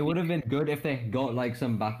 I mean, it would have been good if they got like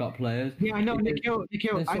some backup players. Yeah, I know, Because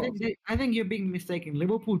Nikhail. I think you're being mistaken.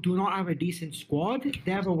 Liverpool do not have a decent squad.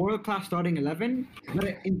 They have a world-class starting 11,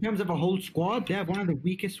 but in terms of a whole squad, they have one of the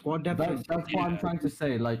weakest squad depths. That's what I'm trying to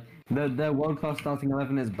say. Like their world-class starting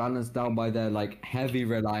 11 is balanced down by their like heavy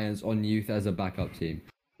reliance on youth as a backup team.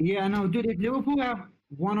 Yeah, no, dude. If Liverpool have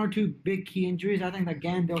one or two big key injuries, I think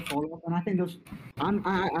again they'll fall off, and I think those.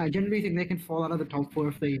 I generally think they can fall out of the top four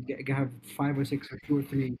if they have 5 or 6 or 2 or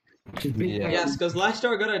 3. Which is big. Yeah. Yes, because Leicester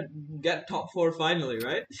are gonna get top 4 finally,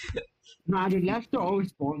 right? Nah, dude, Leicester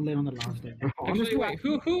always fall late on the last day. Bro. Actually, Honestly, wait,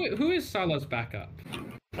 who is Salah's backup?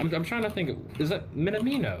 I'm trying to think. Is it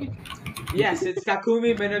Minamino? Yes, it's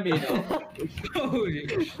Takumi Minamino.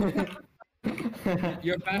 Holy shit.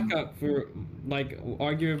 Your backup for like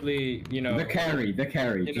arguably, you know, The carry.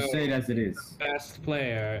 You Just know- say it as it is. best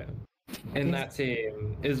player in that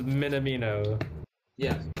team is Minamino.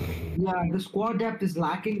 Yes. yeah, the squad depth is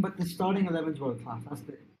lacking, but the starting 11's world class. That's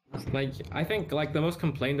the. Like I think like the most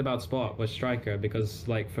complained about spot was striker because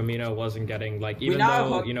like Firmino wasn't getting like even now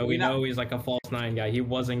though have- you know we we now- know he's like a false 9 guy, he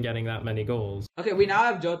wasn't getting that many goals. Okay, we now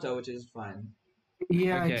have Jota, which is fine.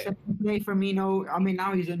 Yeah, Okay. except you play Firmino. I mean,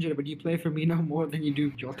 now he's injured, but you play Firmino more than you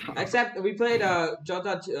do Jota. Except we played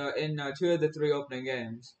Jota in 2 of the 3 opening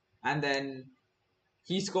games, and then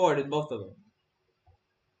he scored in both of them.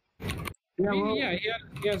 Yeah, well,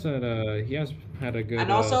 He has had a good.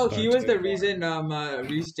 And also, he start was to the it. reason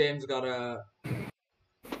Reece James got a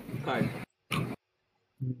card.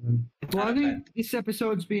 well, I think this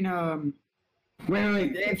episode's been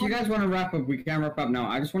Wait. If you guys want to wrap up, we can wrap up now.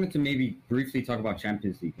 I just wanted to maybe briefly talk about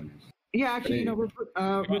Champions League winners. yeah. Actually, you know, we'll talk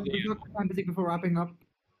about before wrapping up.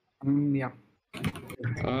 Yeah,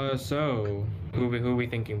 So who are we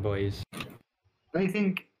thinking, boys? I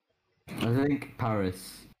think I think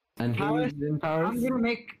Paris. And Paris- who's in Paris? I'm gonna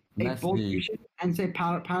make a bold Messi. prediction and say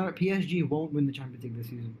PSG won't win the Champions League this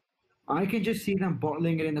season. I can just see them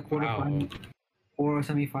bottling it in the quarterfinal or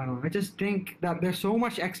semi-final. I just think that there's so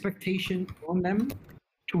much expectation on them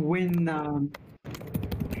to win the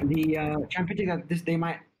Champions League that they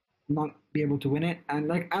might not be able to win it. And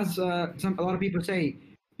like as a lot of people say,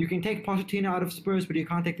 you can take Pochettino out of Spurs, but you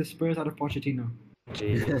can't take the Spurs out of Pochettino.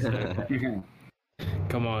 Jesus.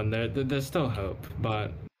 Come on, there's still hope,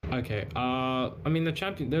 but okay. I mean the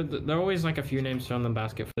champion. There are always like a few names thrown in the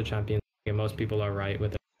basket for the Champions League, and most people are right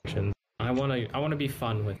with their predictions. I wanna be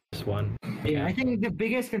fun with this one. Yeah, I think the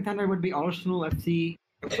biggest contender would be Arsenal FC.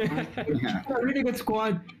 A really good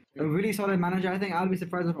squad. a really solid manager. I think I'll be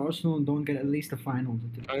surprised if Arsenal don't get at least the finals.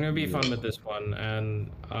 I'm gonna be fun with this one, and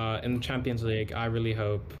in the Champions League, I really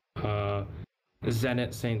hope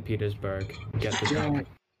Zenit St. Petersburg get the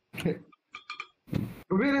title.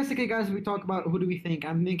 But realistically, guys, we talk about who do we think.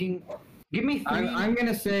 I'm thinking, give me 3. I'm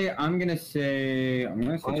gonna say I'm Chelsea,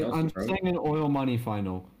 bro. saying an oil money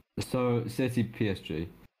final. So City PSG.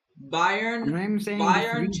 Bayern, I'm saying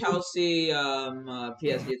Bayern, Chelsea, PSG.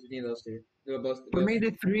 It's between those two. They were both. For me,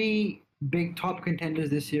 the 3 big top contenders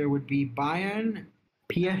this year would be Bayern,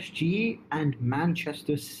 PSG, and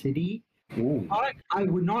Manchester City. Ooh. But I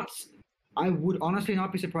would honestly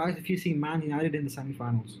not be surprised if you see Man United in the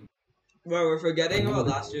semi-finals. Well, we're forgetting about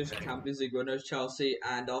last year's Champions League winners, Chelsea,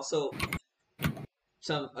 and also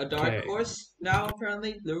a dark horse now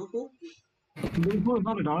apparently, Liverpool. Liverpool is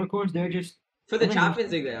not a dark horse. They're just For the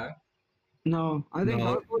Champions League, they are. no. I think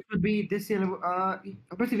dark horse would be this year.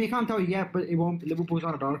 Obviously, we can't tell you yet, but it won't. Liverpool's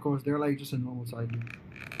not a dark horse. They're like just a normal side.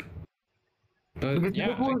 Because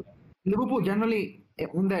Yeah. Liverpool generally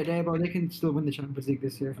on their day, but they can still win the Champions League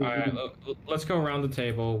this year. All right, let's go around the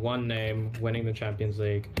table. One name winning the Champions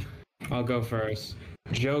League. I'll go first.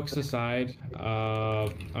 Jokes aside,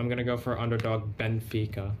 I'm gonna go for underdog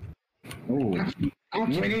Benfica. Ooh.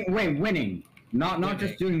 Actually, Winning. Not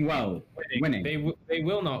just doing well. Winning. They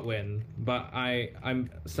will not win, but I'm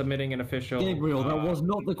submitting an official. Gabriel, that was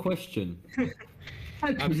not the question. My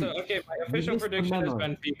official missed the prediction is memo.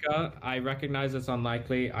 Benfica. I recognize it's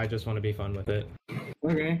unlikely. I just want to be fun with it.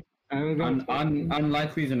 okay. I will go.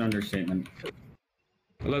 Unlikely is an understatement.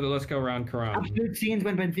 Let's go around Karan. Absolute scenes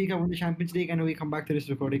when Benfica won the Champions League, and we come back to this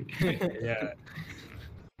recording. Yeah.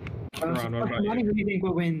 Karan, what about Who you? do you think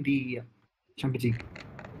will win the Champions League?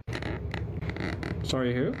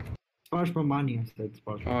 Sorry, who? Sparsh Bomani, I said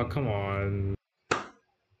Sparsh. Oh, come on.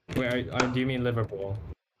 Wait, do you mean Liverpool?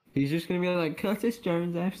 He's just gonna be like Curtis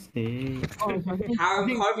Jones FC.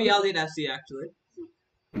 Harvey Elliott FC actually.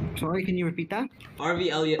 Sorry, can you repeat that? Harvey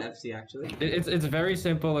Elliott FC actually. It's very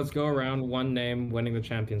simple. Let's go around one name winning the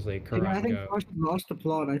Champions League. I Karan, think go. Sparsh lost the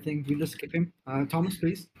plot. I think we just skip him. Thomas,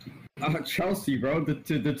 please. Chelsea, bro. The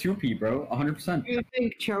 2P, bro. 100%. Do you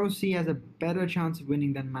think Chelsea has a better chance of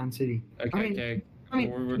winning than Man City? Okay.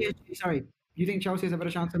 PSG, sorry. You think Chelsea has a better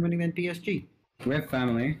chance of winning than PSG? We have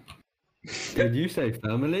family. Did you say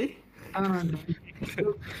family?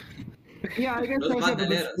 Yeah, I guess Los Chelsea have a good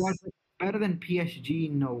Bandoleros. squad, but better than PSG,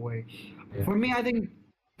 no way. Yeah. For me, I think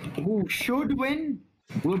who should win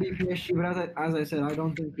will be PSG, but as I said, I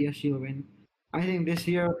don't think PSG will win. I think this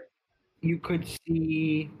year you could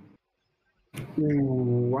see.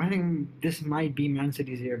 Ooh, I think this might be Man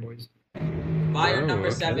City's year, boys. Bayern Oh, number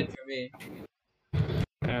okay. 7 for me.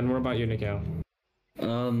 And what about you, Nikhail?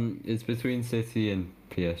 It's between City and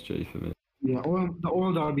PSG for me. Yeah, or the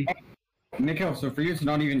old derby. Nikhail, so for you, it's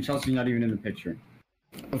not even Chelsea's not even in the picture.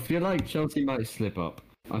 I feel like Chelsea might slip up.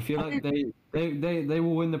 I feel like they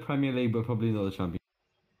will win the Premier League, but probably not the Champions.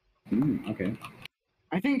 Okay.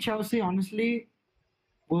 I think Chelsea, honestly,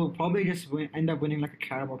 will probably just end up winning like a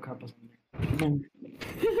Carabao Cup or something.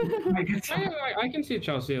 I can see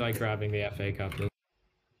Chelsea like grabbing the FA Cup.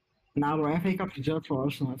 Now the FA Cup is just for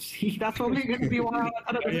Arsenal FC. That's probably going to be one of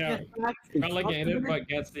Yeah. Relegated, but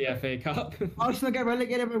gets the FA Cup. Arsenal get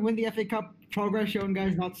relegated but win the FA Cup. Progress shown,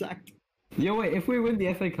 guys, not sacked. Yo, wait, if we win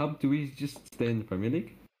the FA Cup, do we just stay in the Premier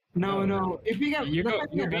League? No. If we get, You'll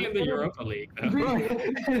be in the Europa League. Though.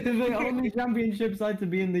 The only championship side to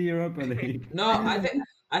be in the Europa League. No,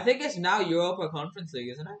 I think it's now Europa Conference League,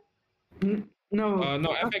 isn't it? No.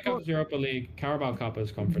 No, FA Cup is Europa League. Carabao Cup is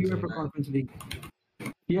Conference Europa League. Conference League.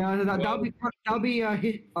 Yeah, that'll be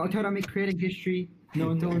Academy creating history.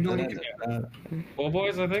 No. Well,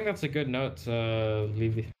 boys, I think that's a good note to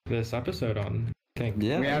leave this episode on. I think.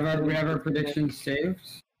 Yeah. We have our predictions saved.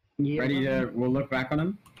 Yeah. Ready to we'll look back on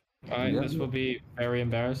them. This will be very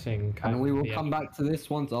embarrassing. And we will Yeah. come back to this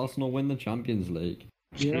once Arsenal win the Champions League.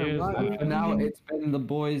 Yeah, Cheers, right. lads. For now, it's been the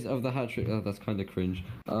boys of the hat trick. Oh, that's kind of cringe.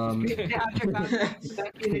 Thank you, ladies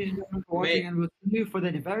and gentlemen, for watching, and we'll see you for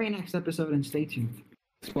the very next episode. And stay tuned.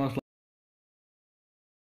 Sparsh.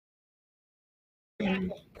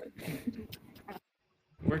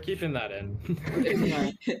 We're keeping that in.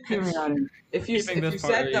 If you Keeping this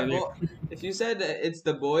said part if you said it's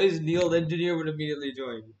the boys, Neil Engineer would immediately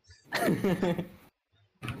join.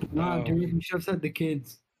 No, dude, you should have said the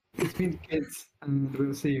kids. It's been the kids, and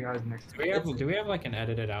we'll see you guys next time. Do we have like an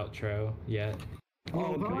edited outro yet?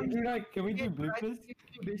 Oh, can we do bloopers?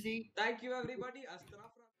 Busy. Thank you, everybody. Astra.